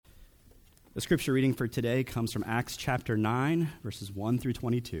The scripture reading for today comes from Acts chapter 9, verses 1 through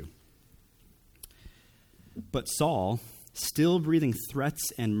 22. But Saul, still breathing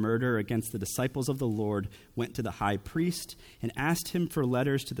threats and murder against the disciples of the Lord, went to the high priest and asked him for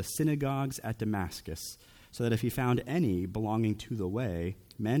letters to the synagogues at Damascus, so that if he found any belonging to the way,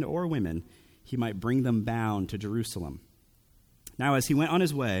 men or women, he might bring them bound to Jerusalem. Now as he went on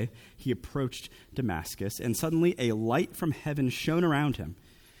his way, he approached Damascus, and suddenly a light from heaven shone around him.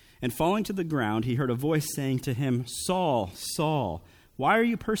 And falling to the ground, he heard a voice saying to him, "Saul, Saul, why are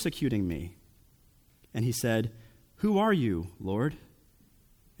you persecuting me?" And he said, "Who are you, Lord?"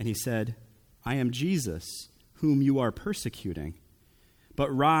 And he said, "I am Jesus, whom you are persecuting. But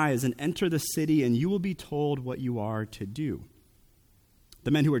rise and enter the city, and you will be told what you are to do."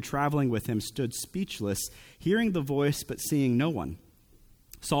 The men who were traveling with him stood speechless, hearing the voice but seeing no one.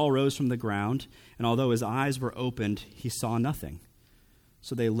 Saul rose from the ground, and although his eyes were opened, he saw nothing.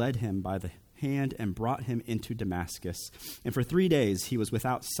 So they led him by the hand and brought him into Damascus. And for 3 days he was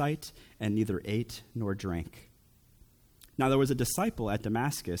without sight and neither ate nor drank. Now there was a disciple at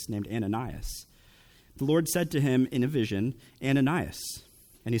Damascus named Ananias. The Lord said to him in a vision, "Ananias."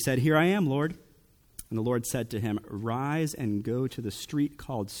 And he said, "Here I am, Lord." And the Lord said to him, "Rise and go to the street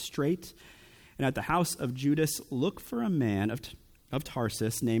called Straight, and at the house of Judas look for a man of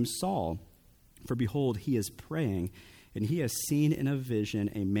Tarsus named Saul. For behold, he is praying, and he has seen in a vision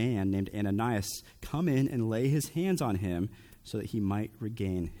a man named Ananias come in and lay his hands on him so that he might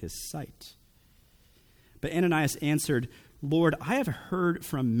regain his sight." But Ananias answered, "Lord, I have heard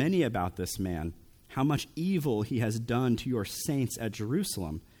from many about this man, how much evil he has done to your saints at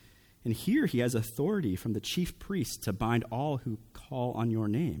Jerusalem. And here he has authority from the chief priests to bind all who call on your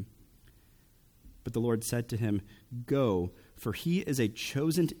name." But the Lord said to him, "Go, for he is a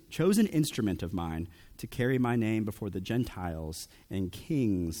chosen instrument of mine to carry my name before the Gentiles and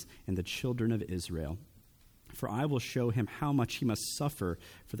kings and the children of Israel. For I will show him how much he must suffer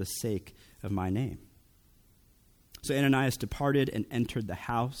for the sake of my name." So Ananias departed and entered the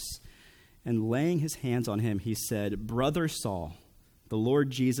house, and laying his hands on him, he said, "Brother Saul, the Lord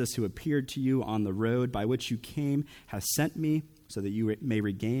Jesus, who appeared to you on the road by which you came, has sent me so that you may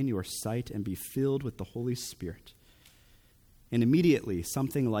regain your sight and be filled with the Holy Spirit." And immediately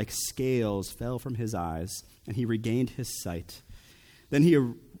something like scales fell from his eyes, and he regained his sight. Then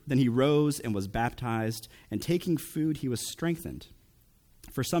he rose and was baptized, and taking food he was strengthened.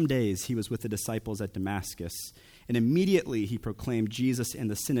 For some days he was with the disciples at Damascus, and immediately he proclaimed Jesus in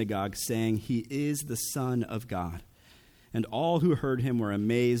the synagogue, saying, "He is the Son of God." And all who heard him were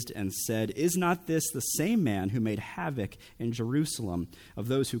amazed and said, "Is not this the same man who made havoc in Jerusalem of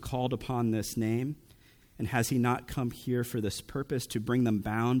those who called upon this name? And has he not come here for this purpose, to bring them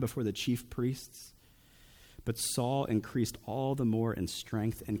bound before the chief priests?" But Saul increased all the more in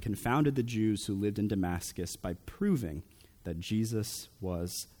strength and confounded the Jews who lived in Damascus by proving that Jesus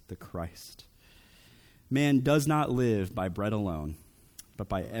was the Christ. Man does not live by bread alone, but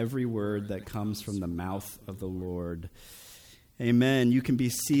by every word that comes from the mouth of the Lord. Amen. You can be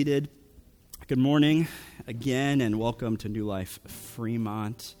seated. Good morning again, and welcome to New Life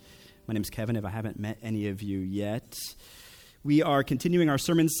Fremont. My name is Kevin, if I haven't met any of you yet. We are continuing our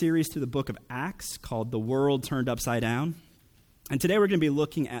sermon series through the book of Acts called The World Turned Upside Down. And today we're going to be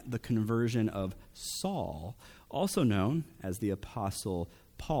looking at the conversion of Saul, also known as the Apostle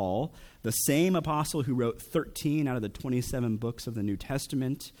Paul, the same apostle who wrote 13 out of the 27 books of the New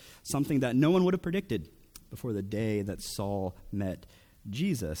Testament, something that no one would have predicted before the day that Saul met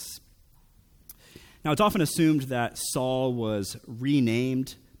Jesus. Now, it's often assumed that Saul was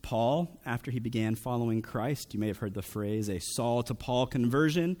renamed Paul after he began following Christ. You may have heard the phrase, a Saul to Paul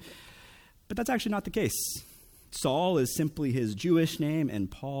conversion, but that's actually not the case. Saul is simply his Jewish name, and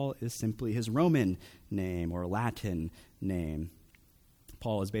Paul is simply his Roman name or Latin name.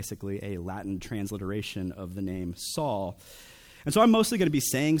 Paul is basically a Latin transliteration of the name Saul. And so I'm mostly going to be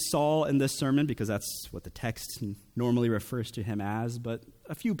saying Saul in this sermon because that's what the text normally refers to him as, but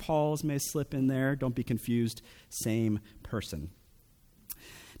a few Pauls may slip in there. Don't be confused. Same person.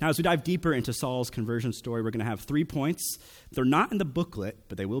 Now, as we dive deeper into Saul's conversion story, we're going to have 3 points. They're not in the booklet,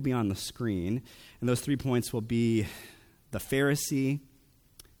 but they will be on the screen. And those 3 points will be the Pharisee,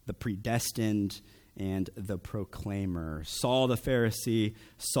 the predestined, and the proclaimer. Saul the Pharisee,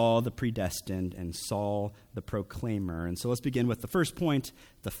 Saul the predestined, and Saul the proclaimer. And so let's begin with the first point,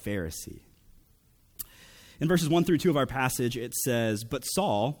 the Pharisee. In verses 1 through 2 of our passage, it says, "But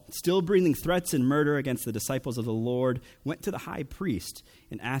Saul, still breathing threats and murder against the disciples of the Lord, went to the high priest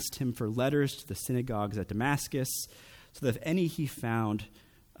and asked him for letters to the synagogues at Damascus, so that if any he found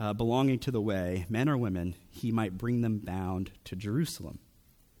belonging to the way, men or women, he might bring them bound to Jerusalem."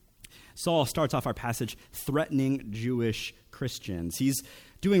 Saul starts off our passage threatening Jewish Christians. He's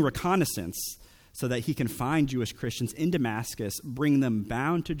doing reconnaissance so that he can find Jewish Christians in Damascus, bring them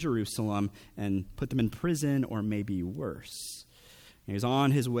bound to Jerusalem, and put them in prison or maybe worse. And he's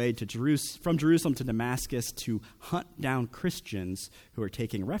on his way to from Jerusalem to Damascus to hunt down Christians who are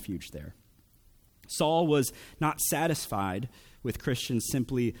taking refuge there. Saul was not satisfied with Christians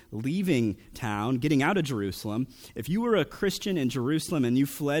simply leaving town, getting out of Jerusalem. If you were a Christian in Jerusalem and you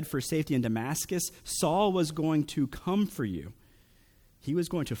fled for safety in Damascus, Saul was going to come for you. He was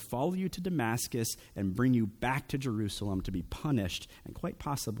going to follow you to Damascus and bring you back to Jerusalem to be punished and quite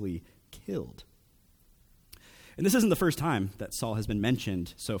possibly killed. And this isn't the first time that Saul has been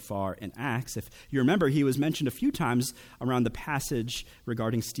mentioned so far in Acts. If you remember, he was mentioned a few times around the passage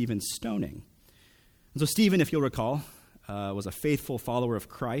regarding Stephen's stoning. And so Stephen, if you'll recall, was a faithful follower of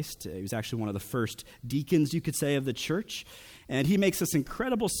Christ. He was actually one of the first deacons, you could say, of the church. And he makes this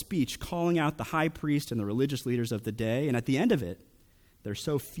incredible speech calling out the high priest and the religious leaders of the day. And at the end of it, they're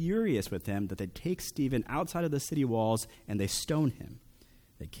so furious with him that they take Stephen outside of the city walls and they stone him.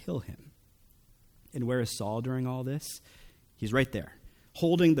 They kill him. And where is Saul during all this? He's right there,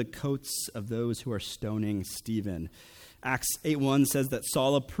 holding the coats of those who are stoning Stephen. Acts 8:1 says that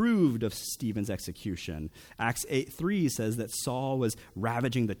Saul approved of Stephen's execution. Acts 8:3 says that Saul was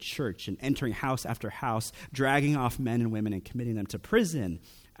ravaging the church and entering house after house, dragging off men and women and committing them to prison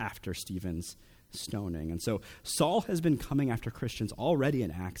after Stephen's stoning. And so Saul has been coming after Christians already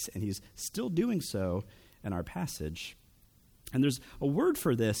in Acts, and he's still doing so in our passage. And there's a word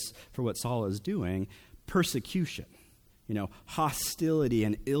for this, for what Saul is doing: persecution. Hostility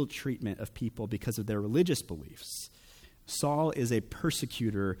and ill treatment of people because of their religious beliefs. Saul is a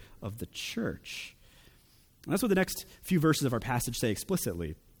persecutor of the church. And that's what the next few verses of our passage say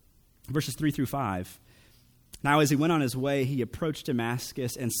explicitly. Verses 3 through 5. Now as he went on his way, he approached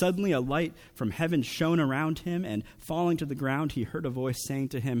Damascus, and suddenly a light from heaven shone around him, and falling to the ground, he heard a voice saying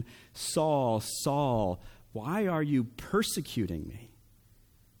to him, "Saul, Saul, why are you persecuting me?"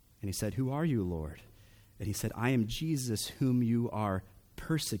 And he said, "Who are you, Lord?" And he said, "I am Jesus, whom you are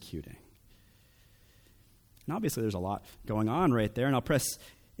persecuting." And obviously there's a lot going on right there, and I'll press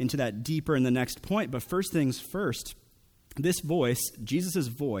into that deeper in the next point. But first things first, this voice, Jesus'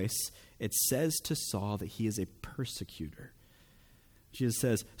 voice, it says to Saul that he is a persecutor. Jesus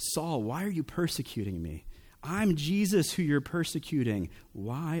says, "Saul, why are you persecuting me? I'm Jesus who you're persecuting.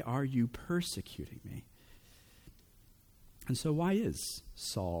 Why are you persecuting me?" And so why is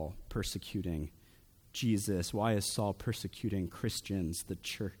Saul persecuting Jesus? Why is Saul persecuting Christians, the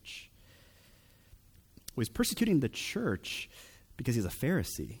church? Well, he's persecuting the church because he's a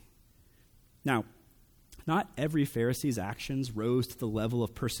Pharisee. Now, not every Pharisee's actions rose to the level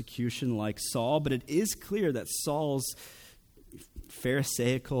of persecution like Saul, but it is clear that Saul's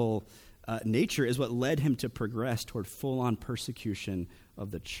Pharisaical nature is what led him to progress toward full-on persecution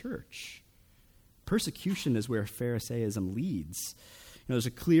of the church. Persecution is where Pharisaism leads. There's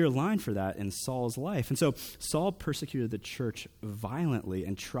a clear line for that in Saul's life. And so Saul persecuted the church violently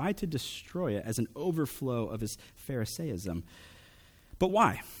and tried to destroy it as an overflow of his Pharisaism. But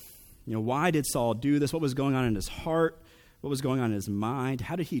why? Why did Saul do this? What was going on in his heart? What was going on in his mind?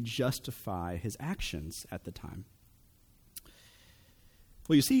 How did he justify his actions at the time?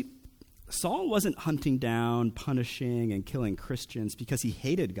 Well, you see, Saul wasn't hunting down, punishing, and killing Christians because he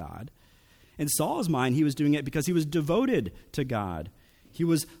hated God. In Saul's mind, he was doing it because he was devoted to God. He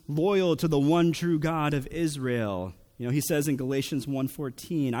was loyal to the one true God of Israel. He says in Galatians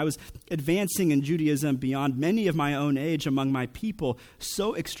 1:14, "I was advancing in Judaism beyond many of my own age among my people.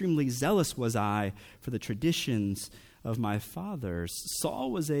 So extremely zealous was I for the traditions of my fathers."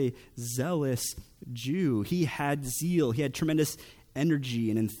 Saul was a zealous Jew. He had zeal. He had tremendous energy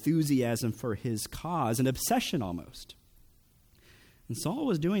and enthusiasm for his cause, an obsession almost. And Saul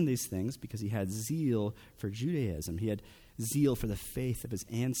was doing these things because he had zeal for Judaism. He had zeal for the faith of his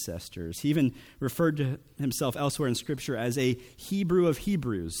ancestors. He even referred to himself elsewhere in Scripture as a Hebrew of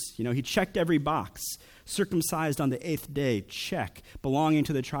Hebrews. He checked every box. Circumcised on the 8th day, check. Belonging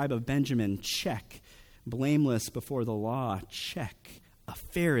to the tribe of Benjamin, check. Blameless before the law, check. A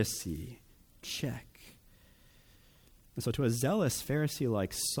Pharisee, check. And so to a zealous Pharisee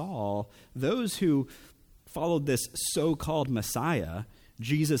like Saul, those who followed this so-called Messiah,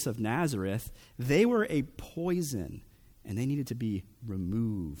 Jesus of Nazareth, they were a poison, and they needed to be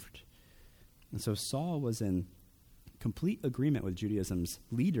removed. And so Saul was in complete agreement with Judaism's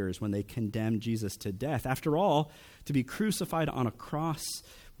leaders when they condemned Jesus to death. After all, to be crucified on a cross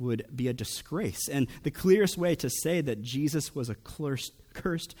would be a disgrace, and the clearest way to say that Jesus was a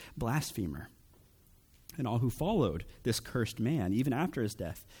cursed blasphemer. And all who followed this cursed man, even after his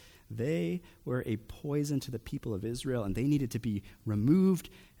death, They were a poison to the people of Israel, and they needed to be removed,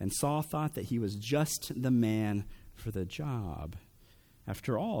 and Saul thought that he was just the man for the job.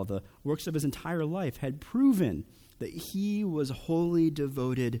 After all, the works of his entire life had proven that he was wholly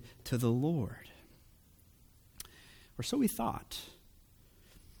devoted to the Lord. Or so he thought.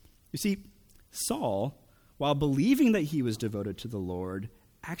 You see, Saul, while believing that he was devoted to the Lord,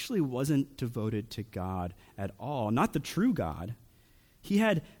 actually wasn't devoted to God at all, not the true God. He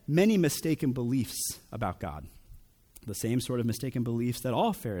had many mistaken beliefs about God, the same sort of mistaken beliefs that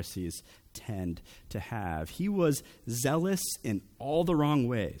all Pharisees tend to have. He was zealous in all the wrong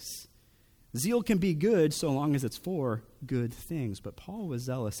ways. Zeal can be good so long as it's for good things, but Paul was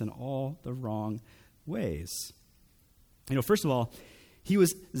zealous in all the wrong ways. First of all, he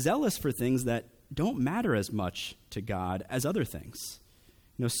was zealous for things that don't matter as much to God as other things.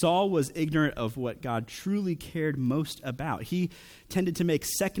 Saul was ignorant of what God truly cared most about. He tended to make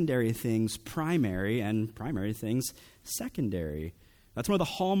secondary things primary and primary things secondary. That's one of the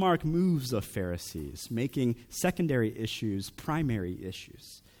hallmark moves of Pharisees, making secondary issues primary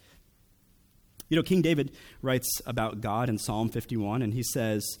issues. King David writes about God in Psalm 51, and he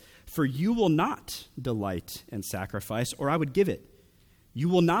says, "For you will not delight in sacrifice, or I would give it. You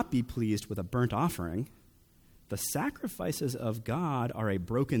will not be pleased with a burnt offering. The sacrifices of God are a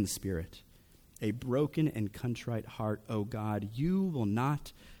broken spirit, a broken and contrite heart, O God, you will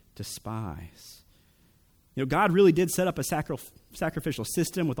not despise." God really did set up a sacrificial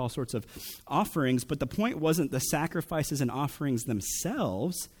system with all sorts of offerings, but the point wasn't the sacrifices and offerings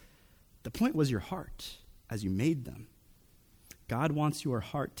themselves. The point was your heart as you made them. God wants your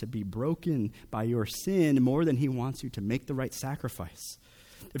heart to be broken by your sin more than he wants you to make the right sacrifice.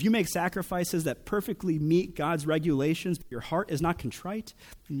 If you make sacrifices that perfectly meet God's regulations, but your heart is not contrite,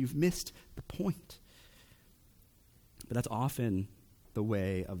 then you've missed the point. But that's often the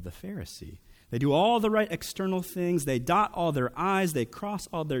way of the Pharisee. They do all the right external things, they dot all their I's, they cross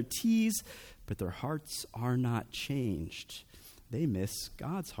all their T's, but their hearts are not changed. They miss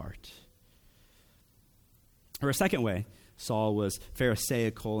God's heart. Or a second way Saul was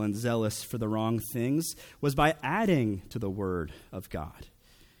pharisaical and zealous for the wrong things was by adding to the word of God.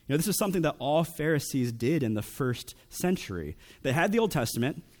 This is something that all Pharisees did in the first century. They had the Old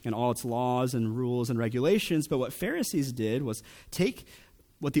Testament and all its laws and rules and regulations, but what Pharisees did was take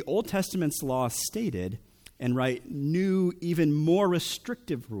what the Old Testament's law stated and write new, even more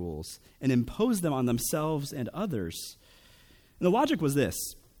restrictive rules and impose them on themselves and others. And the logic was this.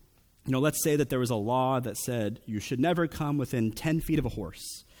 Let's say that there was a law that said you should never come within 10 feet of a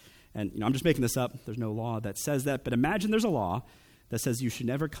horse. And, I'm just making this up. There's no law that says that. But imagine there's a law that says you should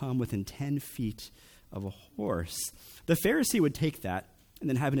never come within 10 feet of a horse. The Pharisee would take that and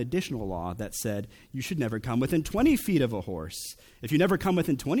then have an additional law that said you should never come within 20 feet of a horse. If you never come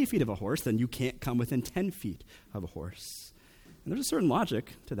within 20 feet of a horse, then you can't come within 10 feet of a horse. And there's a certain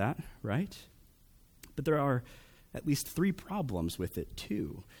logic to that, right? But there are at least 3 problems with it,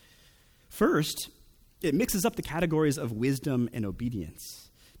 too. First, it mixes up the categories of wisdom and obedience.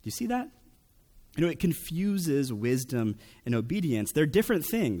 Do you see that? It confuses wisdom and obedience. They're different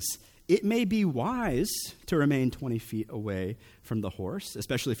things. It may be wise to remain 20 feet away from the horse,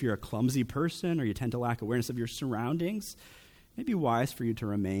 especially if you're a clumsy person or you tend to lack awareness of your surroundings. It may be wise for you to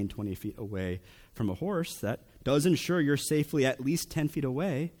remain 20 feet away from a horse. That does ensure you're safely at least 10 feet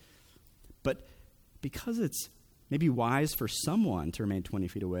away. But because it's maybe wise for someone to remain 20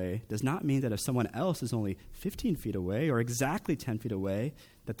 feet away does not mean that if someone else is only 15 feet away or exactly 10 feet away,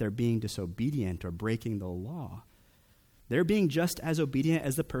 that they're being disobedient or breaking the law. They're being just as obedient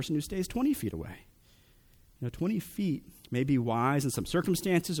as the person who stays 20 feet away. 20 feet may be wise in some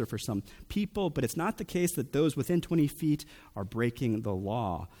circumstances or for some people, but it's not the case that those within 20 feet are breaking the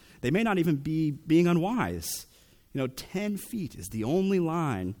law. They may not even be being unwise. 10 feet is the only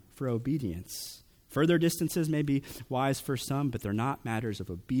line for obedience. Further distances may be wise for some, but they're not matters of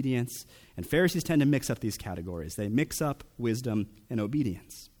obedience. And Pharisees tend to mix up these categories. They mix up wisdom and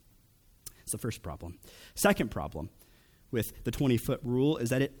obedience. That's the first problem. Second problem with the 20-foot rule is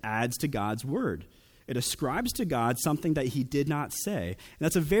that it adds to God's word. It ascribes to God something that he did not say. And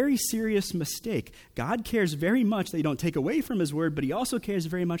that's a very serious mistake. God cares very much that you don't take away from his word, but he also cares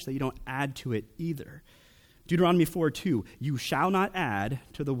very much that you don't add to it either. Deuteronomy 4:2, you shall not add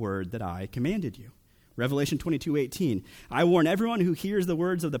to the word that I commanded you. Revelation 22:18, I warn everyone who hears the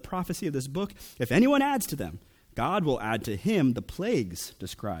words of the prophecy of this book, if anyone adds to them, God will add to him the plagues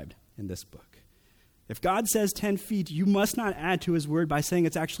described in this book. If God says 10 feet, you must not add to his word by saying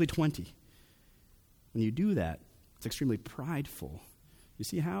it's actually 20. When you do that, it's extremely prideful. You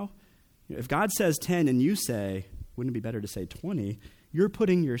see how? If God says 10 and you say, wouldn't it be better to say 20? You're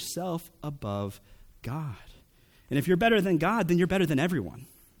putting yourself above God. And if you're better than God, then you're better than everyone.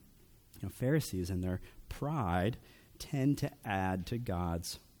 Pharisees in their pride tend to add to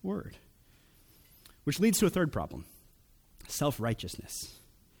God's word. Which leads to a third problem, self-righteousness.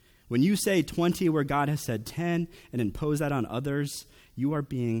 When you say 20 where God has said 10 and impose that on others, you are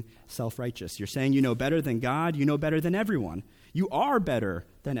being self-righteous. You're saying you know better than God, you know better than everyone. You are better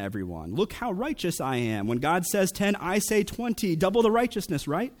than everyone. Look how righteous I am. When God says 10, I say 20, double the righteousness,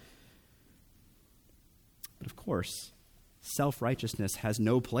 right? But of course, self-righteousness has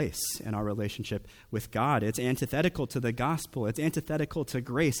no place in our relationship with God. It's antithetical to the gospel. It's antithetical to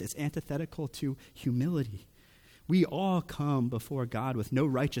grace. It's antithetical to humility. We all come before God with no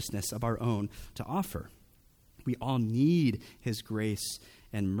righteousness of our own to offer. We all need his grace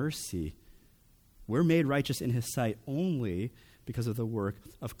and mercy. We're made righteous in his sight only because of the work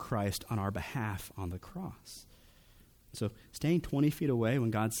of Christ on our behalf on the cross. So staying 20 feet away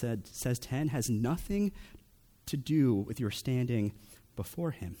when God says 10 has nothing to do with your standing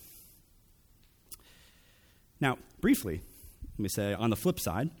before him. Now, briefly, let me say on the flip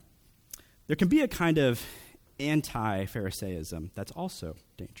side, there can be a kind of anti-Pharisaism that's also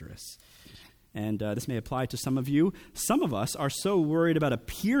dangerous. And this may apply to some of you. Some of us are so worried about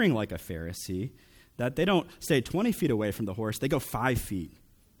appearing like a Pharisee that they don't stay 20 feet away from the horse. They go 5 feet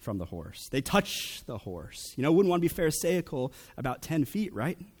from the horse. They touch the horse. Wouldn't want to be Pharisaical about 10 feet,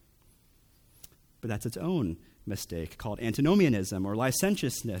 right? But that's its own mistake called antinomianism or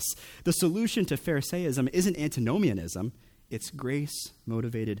licentiousness. The solution to Pharisaism isn't antinomianism. It's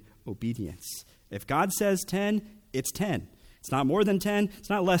grace-motivated obedience. If God says 10, it's 10. It's not more than 10. It's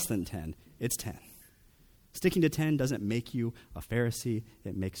not less than 10. It's 10. Sticking to 10 doesn't make you a Pharisee.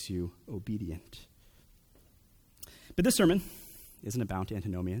 It makes you obedient. But this sermon isn't about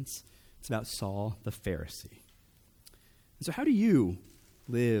antinomians. It's about Saul the Pharisee. And so how do you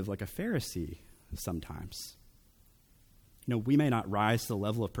live like a Pharisee sometimes? We may not rise to the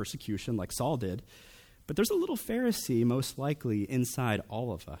level of persecution like Saul did, but there's a little Pharisee most likely inside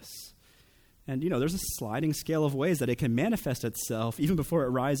all of us. And, there's a sliding scale of ways that it can manifest itself even before it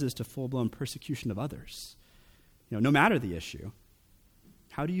rises to full-blown persecution of others. No matter the issue.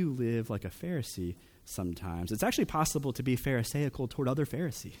 How do you live like a Pharisee sometimes? It's actually possible to be Pharisaical toward other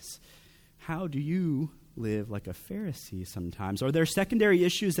Pharisees. How do you live like a Pharisee sometimes? Are there secondary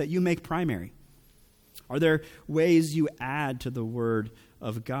issues that you make primary? Are there ways you add to the word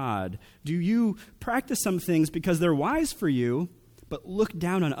of God? Do you practice some things because they're wise for you, but look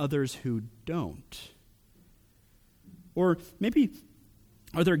down on others who don't? Or maybe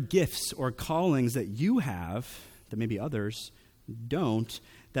are there gifts or callings that you have that maybe others don't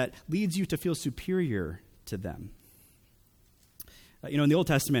that leads you to feel superior to them? In the Old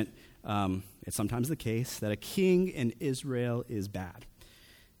Testament, it's sometimes the case that a king in Israel is bad.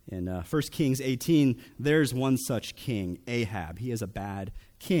 In 1 Kings 18, there's one such king, Ahab. He is a bad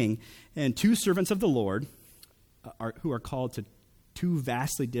king. And two servants of the Lord who are called to two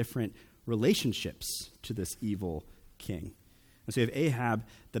vastly different relationships to this evil king. And so you have Ahab,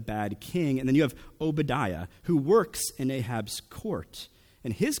 the bad king, and then you have Obadiah, who works in Ahab's court.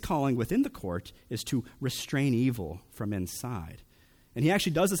 And his calling within the court is to restrain evil from inside. And he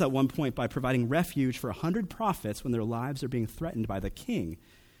actually does this at one point by providing refuge for 100 prophets when their lives are being threatened by the king.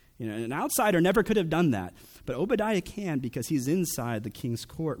 An outsider never could have done that, but Obadiah can because he's inside the king's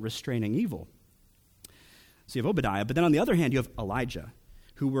court restraining evil. So you have Obadiah, but then on the other hand, you have Elijah,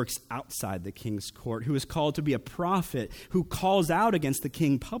 who works outside the king's court, who is called to be a prophet, who calls out against the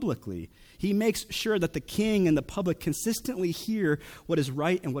king publicly. He makes sure that the king and the public consistently hear what is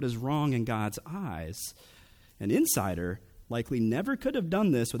right and what is wrong in God's eyes. An insider likely never could have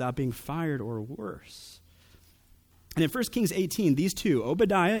done this without being fired or worse. And in 1 Kings 18, these two,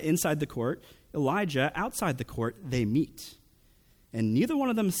 Obadiah inside the court, Elijah outside the court, they meet. And neither one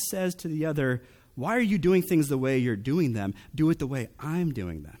of them says to the other, "Why are you doing things the way you're doing them? Do it the way I'm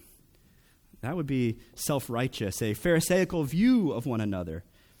doing them." That would be self-righteous, a Pharisaical view of one another.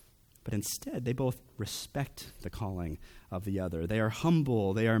 But instead, they both respect the calling of the other. They are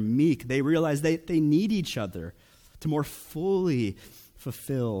humble. They are meek. They realize they need each other to more fully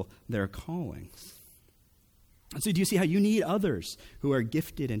fulfill their callings. And so do you see how you need others who are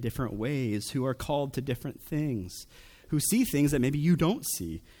gifted in different ways, who are called to different things, who see things that maybe you don't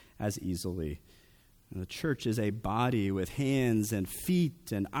see as easily? And the church is a body with hands and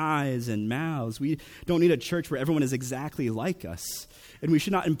feet and eyes and mouths. We don't need a church where everyone is exactly like us. And we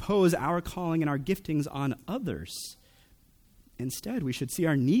should not impose our calling and our giftings on others. Instead, we should see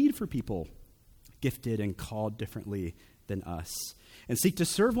our need for people gifted and called differently than us. and seek to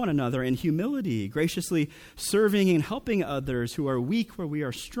serve one another in humility, graciously serving and helping others who are weak where we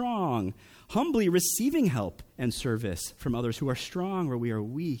are strong, humbly receiving help and service from others who are strong where we are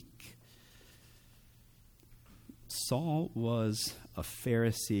weak. Saul was a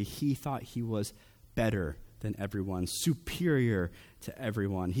Pharisee. He thought he was better than everyone, superior to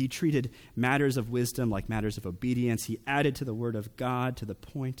everyone. He treated matters of wisdom like matters of obedience. He added to the word of God to the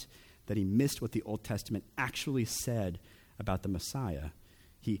point that he missed what the Old Testament actually said about the Messiah.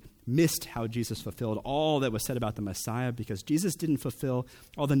 He missed how Jesus fulfilled all that was said about the Messiah because Jesus didn't fulfill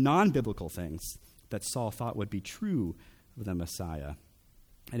all the non-biblical things that Saul thought would be true of the Messiah.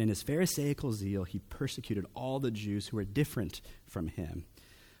 And in his Pharisaical zeal, he persecuted all the Jews who were different from him,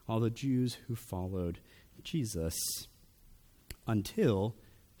 all the Jews who followed Jesus, until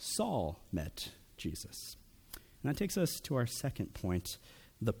Saul met Jesus. And that takes us to our second point,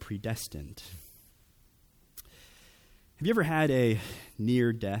 the predestined. Have you ever had a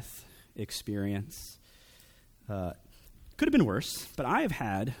near-death experience? Could have been worse, but I have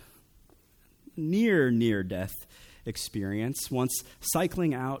had near-death experience once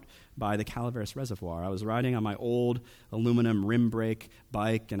cycling out by the Calaveras Reservoir. I was riding on my old aluminum rim brake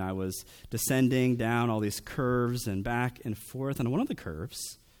bike, and I was descending down all these curves and back and forth. And on one of the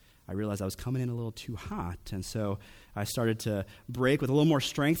curves, I realized I was coming in a little too hot, and so I started to brake with a little more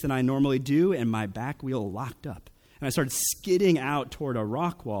strength than I normally do, and my back wheel locked up. And I started skidding out toward a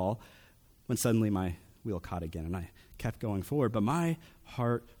rock wall when suddenly my wheel caught again, and I kept going forward. But my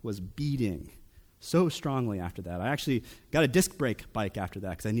heart was beating so strongly after that. I actually got a disc brake bike after that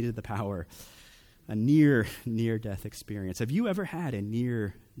because I needed the power. A near-death experience. Have you ever had a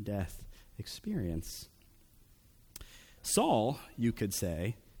near-death experience? Saul, you could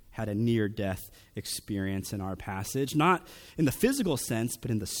say, had a near-death experience in our passage, not in the physical sense,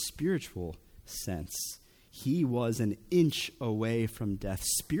 but in the spiritual sense. He was an inch away from death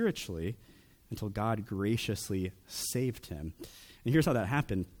spiritually until God graciously saved him. And here's how that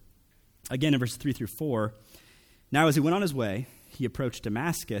happened. Again, in verses 3 through 4, now as he went on his way, he approached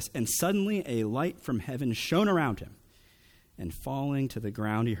Damascus, and suddenly a light from heaven shone around him. And falling to the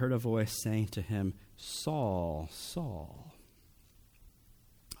ground, he heard a voice saying to him, Saul, Saul.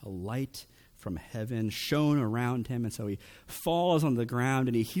 A light from heaven shone around him, and so he falls on the ground,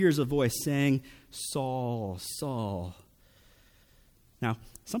 and he hears a voice saying, Saul, Saul. Now,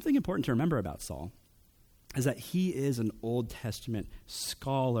 something important to remember about Saul is that he is an Old Testament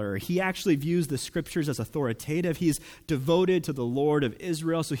scholar. He actually views the Scriptures as authoritative. He's devoted to the Lord of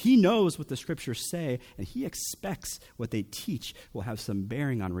Israel, so he knows what the Scriptures say, and he expects what they teach will have some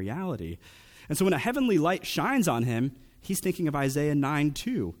bearing on reality. And so when a heavenly light shines on him, he's thinking of Isaiah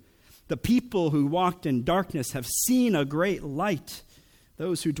 9:2. The people who walked in darkness have seen a great light.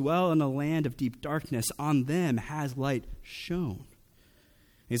 Those who dwell in a land of deep darkness, on them has light shone.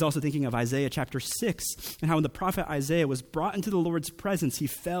 He's also thinking of Isaiah chapter 6 and how when the prophet Isaiah was brought into the Lord's presence, he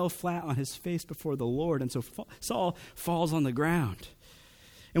fell flat on his face before the Lord. And so Saul falls on the ground.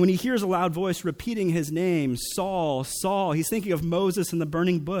 And when he hears a loud voice repeating his name, Saul, Saul, he's thinking of Moses in the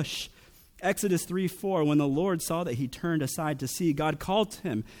burning bush. Exodus 3:4, when the Lord saw that he turned aside to see, God called to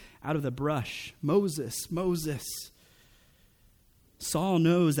him out of the brush, Moses, Moses. Saul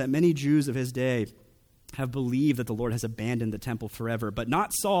knows that many Jews of his day have believed that the Lord has abandoned the temple forever, but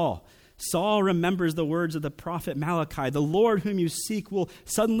not Saul. Saul remembers the words of the prophet Malachi, the Lord whom you seek will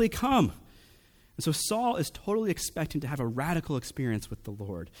suddenly come. And so Saul is totally expecting to have a radical experience with the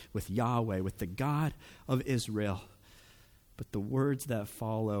Lord, with Yahweh, with the God of Israel. But the words that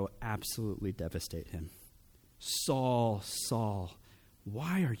follow absolutely devastate him. Saul, Saul,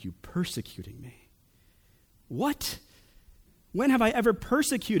 why are you persecuting me? What? When have I ever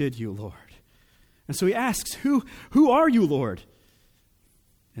persecuted you, Lord? And so he asks, Who are you, Lord?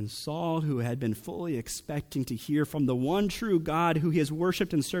 And Saul, who had been fully expecting to hear from the one true God who he has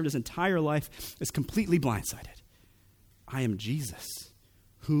worshipped and served his entire life, is completely blindsided. I am Jesus,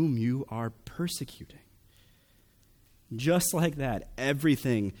 whom you are persecuting. Just like that,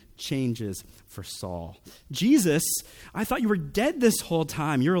 everything changes for Saul. Jesus, I thought you were dead this whole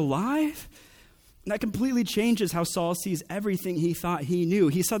time. You're alive? And that completely changes how Saul sees everything he thought he knew.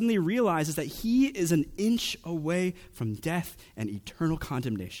 He suddenly realizes that he is an inch away from death and eternal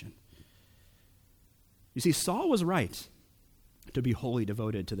condemnation. You see, Saul was right to be wholly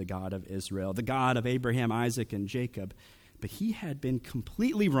devoted to the God of Israel, the God of Abraham, Isaac, and Jacob. But he had been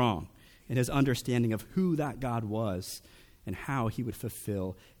completely wrong in his understanding of who that God was and how he would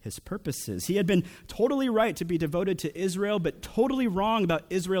fulfill his purposes. He had been totally right to be devoted to Israel, but totally wrong about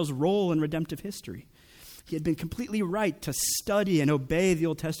Israel's role in redemptive history. He had been completely right to study and obey the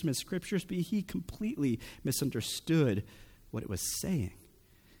Old Testament scriptures, but he completely misunderstood what it was saying.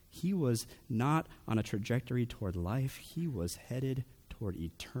 He was not on a trajectory toward life. He was headed toward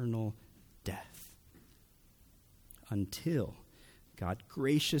eternal death. Until God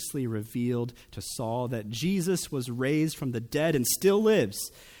graciously revealed to Saul that Jesus was raised from the dead and still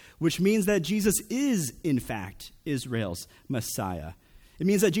lives, which means that Jesus is, in fact, Israel's Messiah. It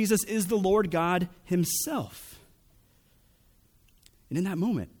means that Jesus is the Lord God himself. And in that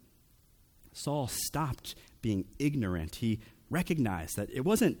moment, Saul stopped being ignorant. He recognized that it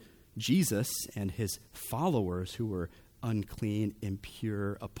wasn't Jesus and his followers who were unclean,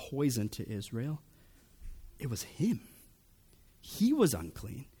 impure, a poison to Israel. It was him. He was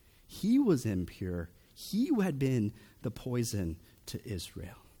unclean. He was impure. He had been the poison to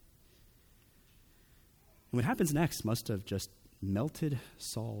Israel. And what happens next must have just melted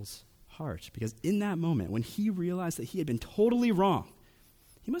Saul's heart, because in that moment, when he realized that he had been totally wrong,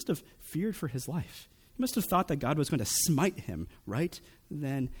 he must have feared for his life. He must have thought that God was going to smite him right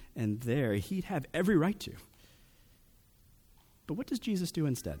then and there. He'd have every right to. But what does Jesus do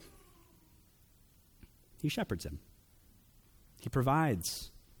instead? He shepherds him. He provides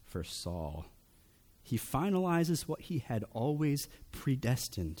for Saul. He finalizes what he had always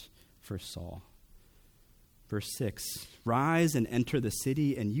predestined for Saul. Verse 6, rise and enter the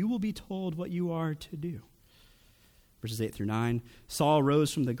city, and you will be told what you are to do. Verses 8 through 9, Saul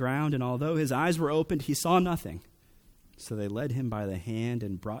rose from the ground, and although his eyes were opened, he saw nothing. So they led him by the hand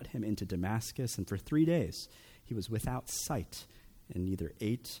and brought him into Damascus, and for 3 days he was without sight and neither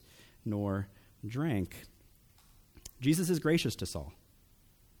ate nor drank. Jesus is gracious to Saul.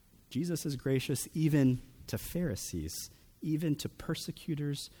 Jesus is gracious even to Pharisees, even to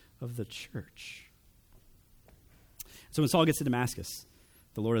persecutors of the church. So when Saul gets to Damascus,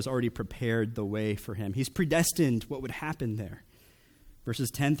 the Lord has already prepared the way for him. He's predestined what would happen there. Verses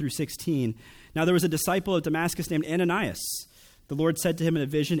 10 through 16. Now there was a disciple of Damascus named Ananias. The Lord said to him in a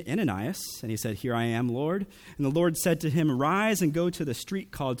vision, Ananias. And he said, here I am, Lord. And the Lord said to him, rise and go to the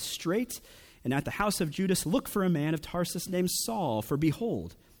street called Straight, and at the house of Judas look for a man of Tarsus named Saul. For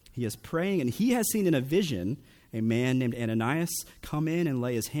behold, he is praying, and he has seen in a vision a man named Ananias come in and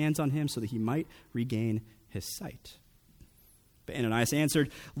lay his hands on him so that he might regain his sight. But Ananias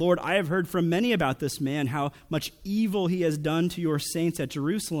answered, Lord, I have heard from many about this man, how much evil he has done to your saints at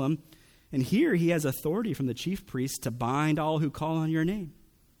Jerusalem. And here he has authority from the chief priests to bind all who call on your name.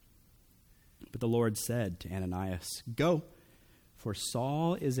 But the Lord said to Ananias, go, for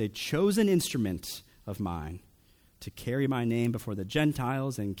Saul is a chosen instrument of mine to carry my name before the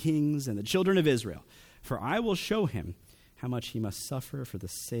Gentiles and kings and the children of Israel. For I will show him how much he must suffer for the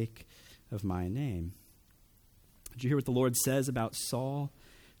sake of my name. Did you hear what the Lord says about Saul?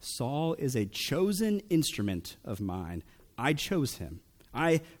 Saul is a chosen instrument of mine. I chose him.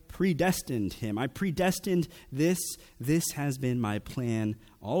 I predestined him. I predestined this. This has been my plan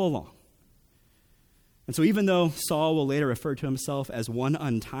all along. And so even though Saul will later refer to himself as one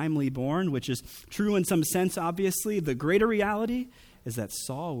untimely born, which is true in some sense, obviously, the greater reality is that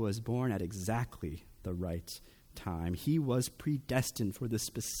Saul was born at exactly the right time. He was predestined for this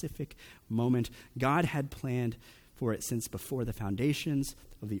specific moment. God had planned for it since before the foundations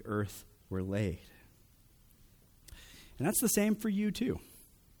of the earth were laid. And that's the same for you too.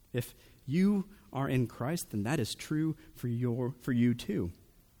 If you are in Christ, then that is true for you too.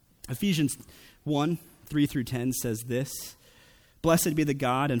 Ephesians 1, 3 through 10 says this, blessed be the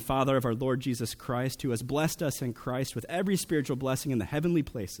God and Father of our Lord Jesus Christ, who has blessed us in Christ with every spiritual blessing in the heavenly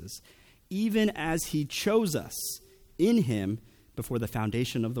places, even as he chose us in him before the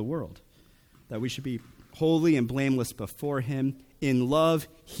foundation of the world, that we should be holy and blameless before him. In love,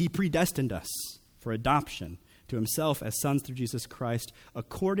 he predestined us for adoption to himself as sons through Jesus Christ,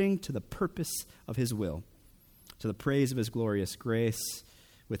 according to the purpose of his will, to the praise of his glorious grace,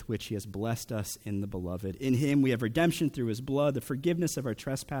 with which he has blessed us in the beloved. In him we have redemption through his blood, the forgiveness of our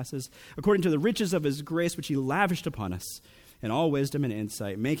trespasses, according to the riches of his grace, which he lavished upon us in all wisdom and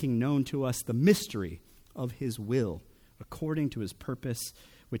insight, making known to us the mystery of his will, according to his purpose,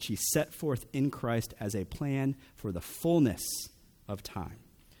 which he set forth in Christ as a plan for the fullness of time.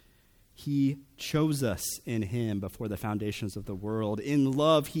 He chose us in him before the foundations of the world. In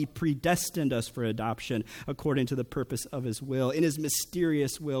love, he predestined us for adoption according to the purpose of his will, in his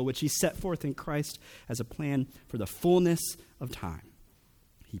mysterious will, which he set forth in Christ as a plan for the fullness of time.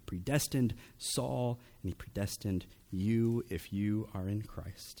 He predestined Saul, and he predestined you if you are in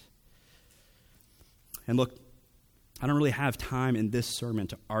Christ. And look, I don't really have time in this sermon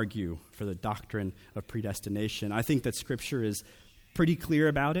to argue for the doctrine of predestination. I think that Scripture is pretty clear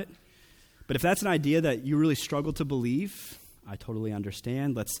about it. But if that's an idea that you really struggle to believe, I totally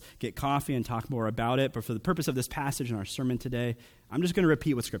understand. Let's get coffee and talk more about it. But for the purpose of this passage in our sermon today, I'm just going to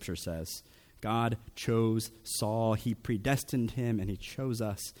repeat what Scripture says. God chose Saul. He predestined him, and he chose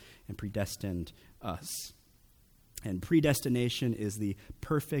us and predestined us. And predestination is the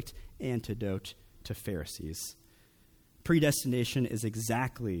perfect antidote to Pharisees. Predestination is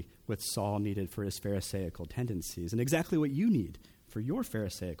exactly what Saul needed for his Pharisaical tendencies, and exactly what you need for your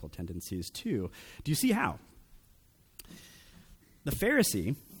Pharisaical tendencies too. Do you see how? The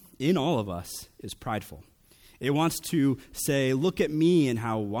Pharisee in all of us is prideful. It wants to say, look at me and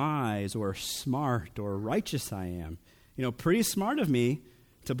how wise or smart or righteous I am. Pretty smart of me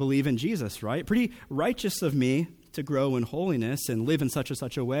to believe in Jesus, right? Pretty righteous of me to grow in holiness and live in such and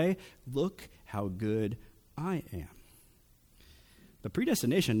such a way. Look how good I am. But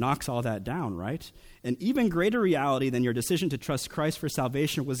predestination knocks all that down, right? An even greater reality than your decision to trust Christ for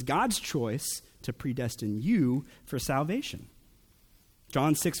salvation was God's choice to predestine you for salvation.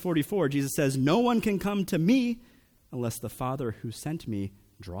 John 6:44, Jesus says, "No one can come to me unless the Father who sent me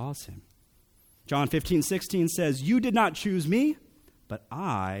draws him." John 15:16 says, "You did not choose me, but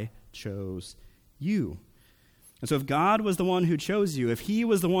I chose you." And so if God was the one who chose you, if he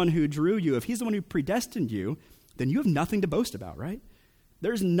was the one who drew you, if he's the one who predestined you, then you have nothing to boast about, right?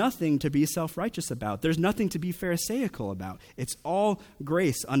 There's nothing to be self-righteous about. There's nothing to be pharisaical about. It's all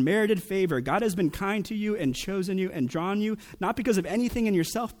grace, unmerited favor. God has been kind to you and chosen you and drawn you, not because of anything in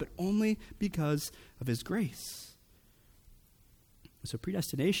yourself, but only because of his grace. So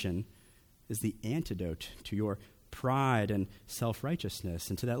predestination is the antidote to your pride and self-righteousness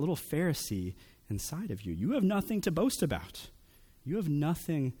and to that little Pharisee inside of you. You have nothing to boast about. You have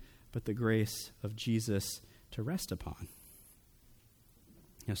nothing but the grace of Jesus to rest upon.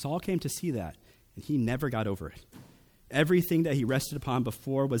 Saul came to see that, and he never got over it. Everything that he rested upon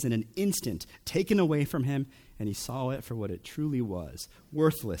before was in an instant taken away from him, and he saw it for what it truly was: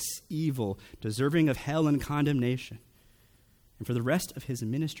 worthless, evil, deserving of hell and condemnation. And for the rest of his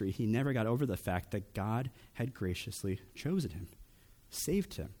ministry, he never got over the fact that God had graciously chosen him,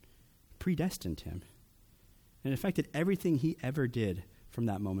 saved him, predestined him, and it affected everything he ever did from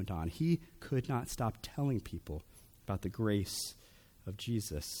that moment on. He could not stop telling people about the grace of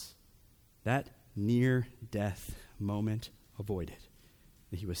Jesus. That near-death moment avoided.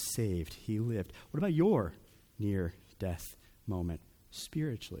 He was saved. He lived. What about your near-death moment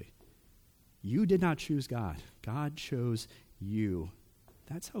spiritually? You did not choose God. God chose you.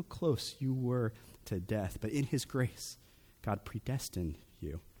 That's how close you were to death. But in his grace, God predestined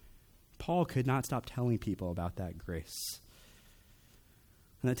you. Paul could not stop telling people about that grace.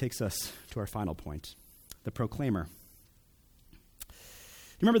 And that takes us to our final point, the proclaimer.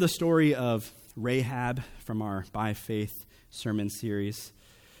 You remember the story of Rahab from our By Faith sermon series?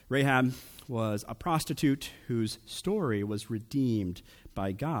 Rahab was a prostitute whose story was redeemed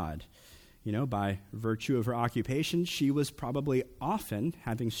by God. By virtue of her occupation, she was probably often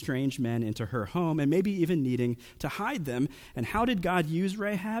having strange men into her home and maybe even needing to hide them. And how did God use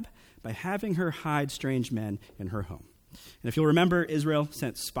Rahab? By having her hide strange men in her home. And if you'll remember, Israel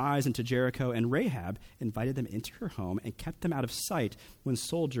sent spies into Jericho, and Rahab invited them into her home and kept them out of sight when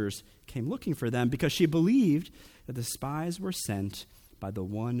soldiers came looking for them, because she believed that the spies were sent by the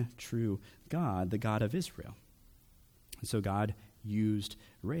one true God, the God of Israel. And so God used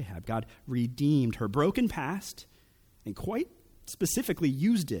Rahab. God redeemed her broken past and quite specifically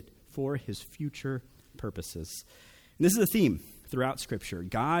used it for his future purposes. And this is a theme throughout Scripture.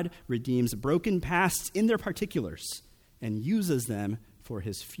 God redeems broken pasts in their particulars and uses them for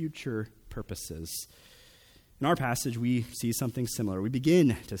his future purposes. In our passage, we see something similar. We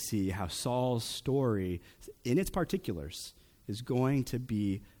begin to see how Saul's story, in its particulars, is going to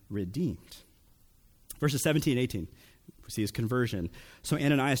be redeemed. Verses 17 and 18, we see his conversion. So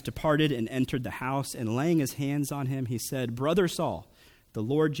Ananias departed and entered the house, and laying his hands on him, he said, "Brother Saul, the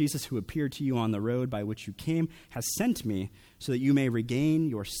Lord Jesus, who appeared to you on the road by which you came, has sent me so that you may regain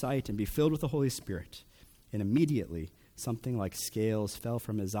your sight and be filled with the Holy Spirit." And immediately something like scales fell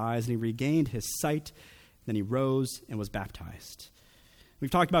from his eyes, and he regained his sight. Then he rose and was baptized. We've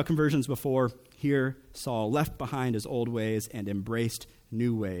talked about conversions before. Here, Saul left behind his old ways and embraced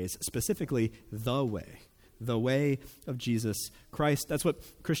new ways, specifically the way of Jesus Christ. That's what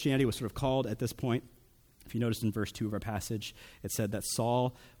Christianity was sort of called at this point. If you noticed in verse 2 of our passage, it said that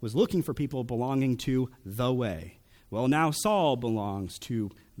Saul was looking for people belonging to the way. Well, now Saul belongs to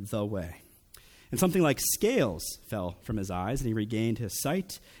the way. And something like scales fell from his eyes, and he regained his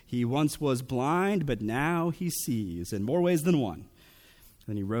sight. He once was blind, but now he sees in more ways than one.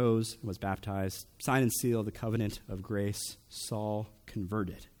 Then he rose and was baptized, sign and seal of the covenant of grace. Saul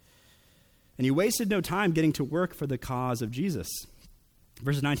converted. And he wasted no time getting to work for the cause of Jesus.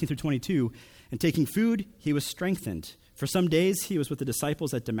 Verses 19 through 22, and taking food, he was strengthened. For some days he was with the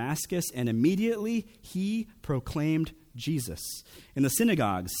disciples at Damascus, and immediately he proclaimed Jesus in the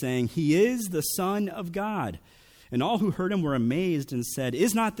synagogues, saying, "He is the Son of God." And all who heard him were amazed and said,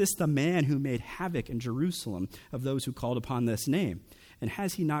 "Is not this the man who made havoc in Jerusalem of those who called upon this name? And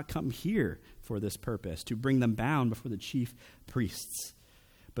has he not come here for this purpose, to bring them bound before the chief priests?"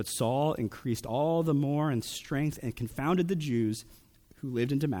 But Saul increased all the more in strength and confounded the Jews who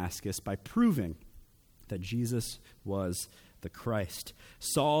lived in Damascus by proving that Jesus was the Christ.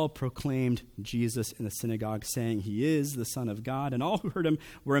 Saul proclaimed Jesus in the synagogue, saying, "He is the Son of God." And all who heard him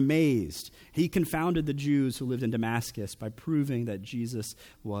were amazed. He confounded the Jews who lived in Damascus by proving that Jesus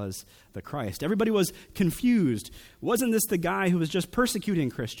was the Christ. Everybody was confused. Wasn't this the guy who was just persecuting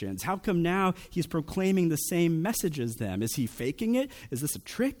Christians? How come now he's proclaiming the same message as them? Is he faking it? Is this a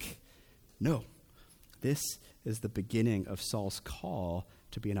trick? No. This is the beginning of Saul's call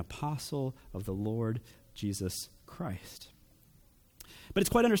to be an apostle of the Lord Jesus Christ. But it's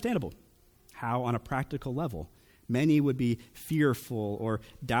quite understandable how, on a practical level, many would be fearful or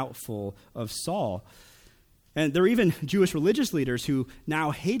doubtful of Saul. And there were even Jewish religious leaders who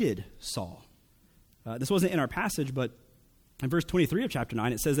now hated Saul. This wasn't in our passage, but in verse 23 of chapter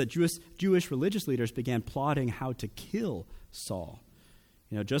 9, it says that Jewish religious leaders began plotting how to kill Saul.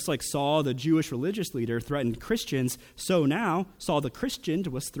 Just like Saul, the Jewish religious leader, threatened Christians, so now Saul the Christian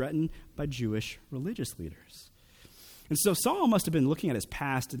was threatened by Jewish religious leaders. And so Saul must have been looking at his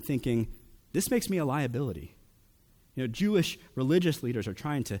past and thinking, this makes me a liability. Jewish religious leaders are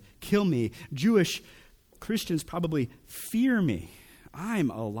trying to kill me. Jewish Christians probably fear me.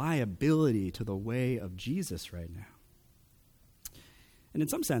 I'm a liability to the way of Jesus right now. And in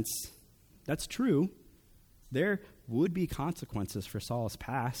some sense, that's true. There would be consequences for Saul's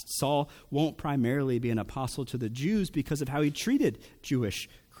past. Saul won't primarily be an apostle to the Jews because of how he treated Jewish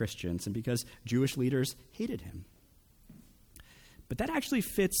Christians and because Jewish leaders hated him. But that actually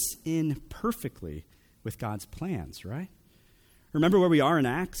fits in perfectly with God's plans, right? Remember where we are in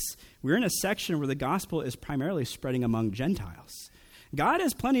Acts? We're in a section where the gospel is primarily spreading among Gentiles. God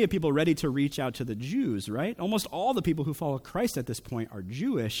has plenty of people ready to reach out to the Jews, right? Almost all the people who follow Christ at this point are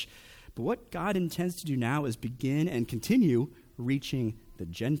Jewish. But what God intends to do now is begin and continue reaching the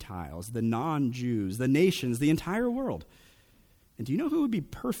Gentiles, the non-Jews, the nations, the entire world. And do you know who would be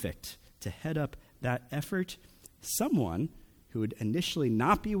perfect to head up that effort? Someone who would initially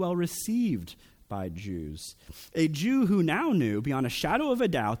not be well received by Jews. A Jew who now knew beyond a shadow of a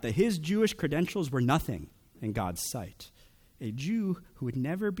doubt that his Jewish credentials were nothing in God's sight. A Jew who would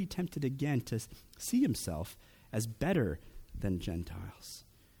never be tempted again to see himself as better than Gentiles.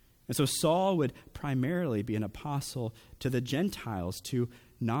 And so Saul would primarily be an apostle to the Gentiles, to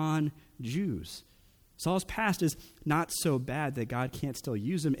non-Jews. Saul's past is not so bad that God can't still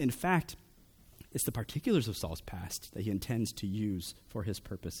use him. In fact, it's the particulars of Saul's past that he intends to use for his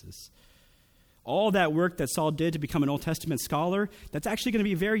purposes. All that work that Saul did to become an Old Testament scholar, that's actually going to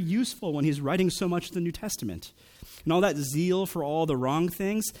be very useful when he's writing so much of the New Testament. And all that zeal for all the wrong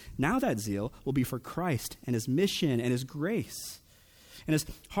things, now that zeal will be for Christ and his mission and his grace. And as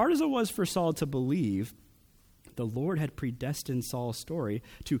hard as it was for Saul to believe, the Lord had predestined Saul's story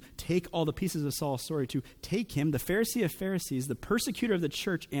to take all the pieces of Saul's story, to take him, the Pharisee of Pharisees, the persecutor of the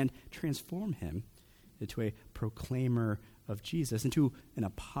church, and transform him into a proclaimer of Jesus, into an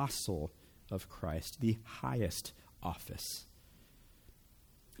apostle of Christ, the highest office.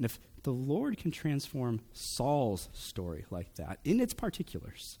 And if the Lord can transform Saul's story like that, in its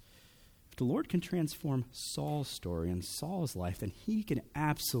particulars, if the Lord can transform Saul's story and Saul's life, then he can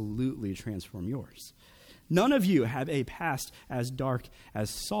absolutely transform yours. None of you have a past as dark as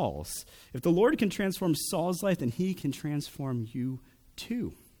Saul's. If the Lord can transform Saul's life, then he can transform you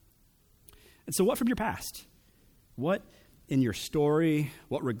too. And so what from your past? What in your story?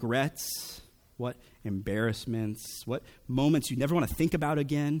 What regrets? What embarrassments? What moments you never want to think about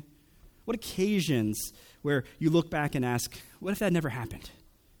again? What occasions where you look back and ask, what if that never happened?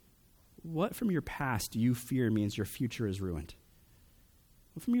 What from your past do you fear means your future is ruined?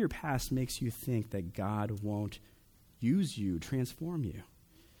 What from your past makes you think that God won't use you, transform you?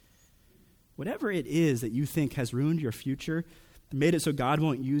 Whatever it is that you think has ruined your future, made it so God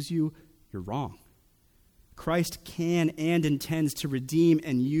won't use you, you're wrong. Christ can and intends to redeem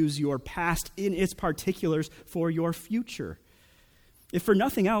and use your past in its particulars for your future. If for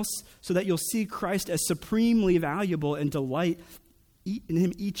nothing else, so that you'll see Christ as supremely valuable and delight in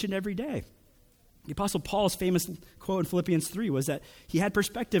him each and every day. The Apostle Paul's famous quote in Philippians 3 was that he had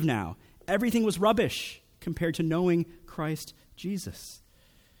perspective now. Everything was rubbish compared to knowing Christ Jesus.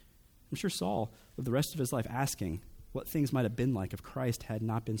 I'm sure Saul lived the rest of his life asking what things might have been like if Christ had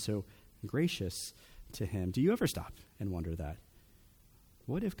not been so gracious to him. Do you ever stop and wonder that?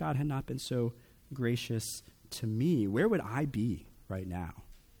 What if God had not been so gracious to me? Where would I be right now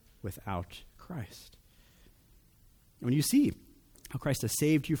without Christ? When you see how Christ has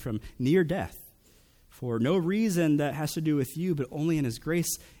saved you from near death for no reason that has to do with you, but only in his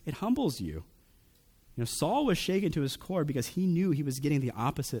grace, it humbles you. Saul was shaken to his core because he knew he was getting the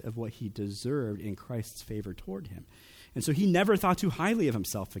opposite of what he deserved in Christ's favor toward him. And so he never thought too highly of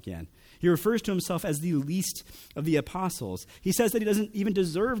himself again. He refers to himself as the least of the apostles. He says that he doesn't even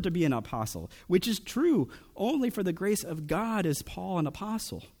deserve to be an apostle, which is true. Only for the grace of God is Paul an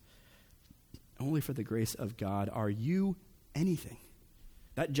apostle. Only for the grace of God are you anything.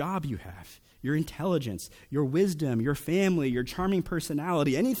 That job you have, your intelligence, your wisdom, your family, your charming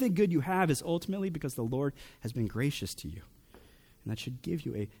personality, anything good you have is ultimately because the Lord has been gracious to you. And that should give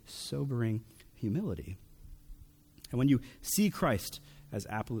you a sobering humility. And when you see Christ as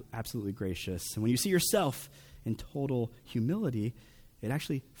absolutely gracious, and when you see yourself in total humility, it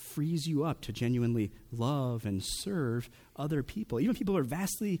actually frees you up to genuinely love and serve other people, even people who are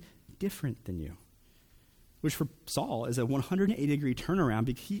vastly different than you. Which for Saul is a 180-degree turnaround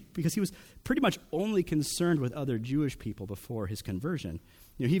because he was pretty much only concerned with other Jewish people before his conversion.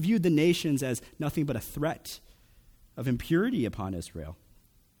 He viewed the nations as nothing but a threat of impurity upon Israel.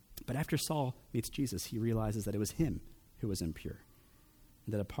 But after Saul meets Jesus, he realizes that it was him who was impure,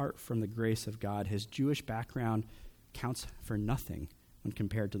 and that apart from the grace of God, his Jewish background counts for nothing when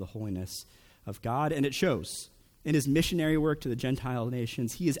compared to the holiness of God, and it shows. In his missionary work to the Gentile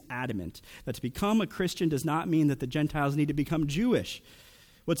nations, he is adamant that to become a Christian does not mean that the Gentiles need to become Jewish.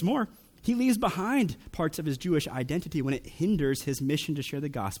 What's more, he leaves behind parts of his Jewish identity when it hinders his mission to share the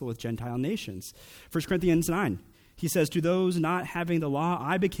gospel with Gentile nations. 1 Corinthians 9, he says, "To those not having the law,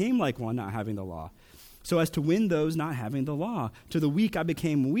 I became like one not having the law, so as to win those not having the law. To the weak I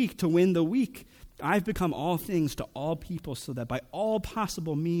became weak to win the weak. I've become all things to all people so that by all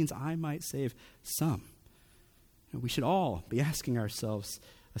possible means I might save some." We should all be asking ourselves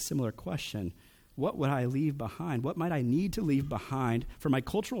a similar question. What would I leave behind? What might I need to leave behind for my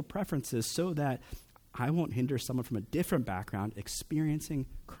cultural preferences so that I won't hinder someone from a different background experiencing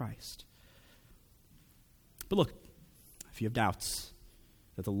Christ? But look, if you have doubts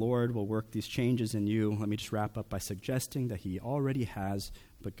that the Lord will work these changes in you, let me just wrap up by suggesting that he already has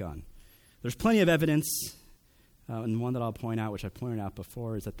begun. There's plenty of evidence. And one that I'll point out, which I pointed out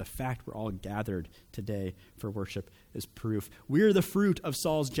before, is that the fact we're all gathered today for worship is proof. We're the fruit of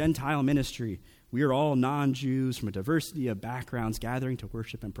Saul's Gentile ministry. We are all non-Jews from a diversity of backgrounds gathering to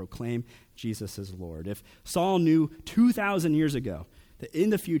worship and proclaim Jesus as Lord. If Saul knew 2,000 years ago that in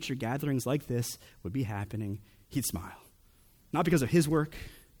the future gatherings like this would be happening, he'd smile. Not because of his work,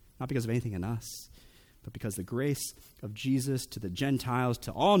 not because of anything in us, but because the grace of Jesus to the Gentiles,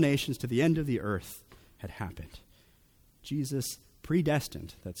 to all nations, to the end of the earth had happened. Jesus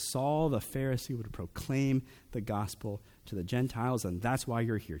predestined that Saul the Pharisee would proclaim the gospel to the Gentiles, and that's why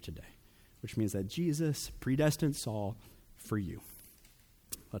you're here today, which means that Jesus predestined Saul for you.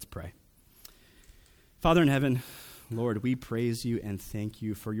 Let's pray. Father in heaven, Lord, we praise you and thank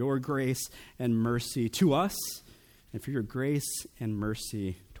you for your grace and mercy to us and for your grace and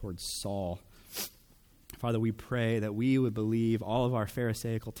mercy towards Saul. Father, we pray that we would believe all of our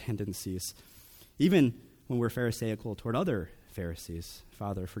Pharisaical tendencies, even when we're Pharisaical toward other Pharisees.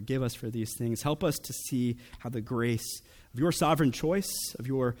 Father, forgive us for these things. Help us to see how the grace of your sovereign choice, of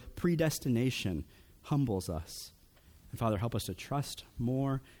your predestination, humbles us. And Father, help us to trust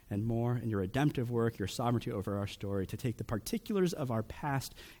more and more in your redemptive work, your sovereignty over our story, to take the particulars of our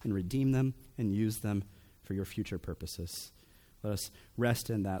past and redeem them and use them for your future purposes. Let us rest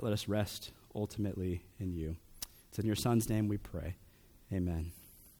in that. Let us rest ultimately in you. It's in your Son's name we pray. Amen.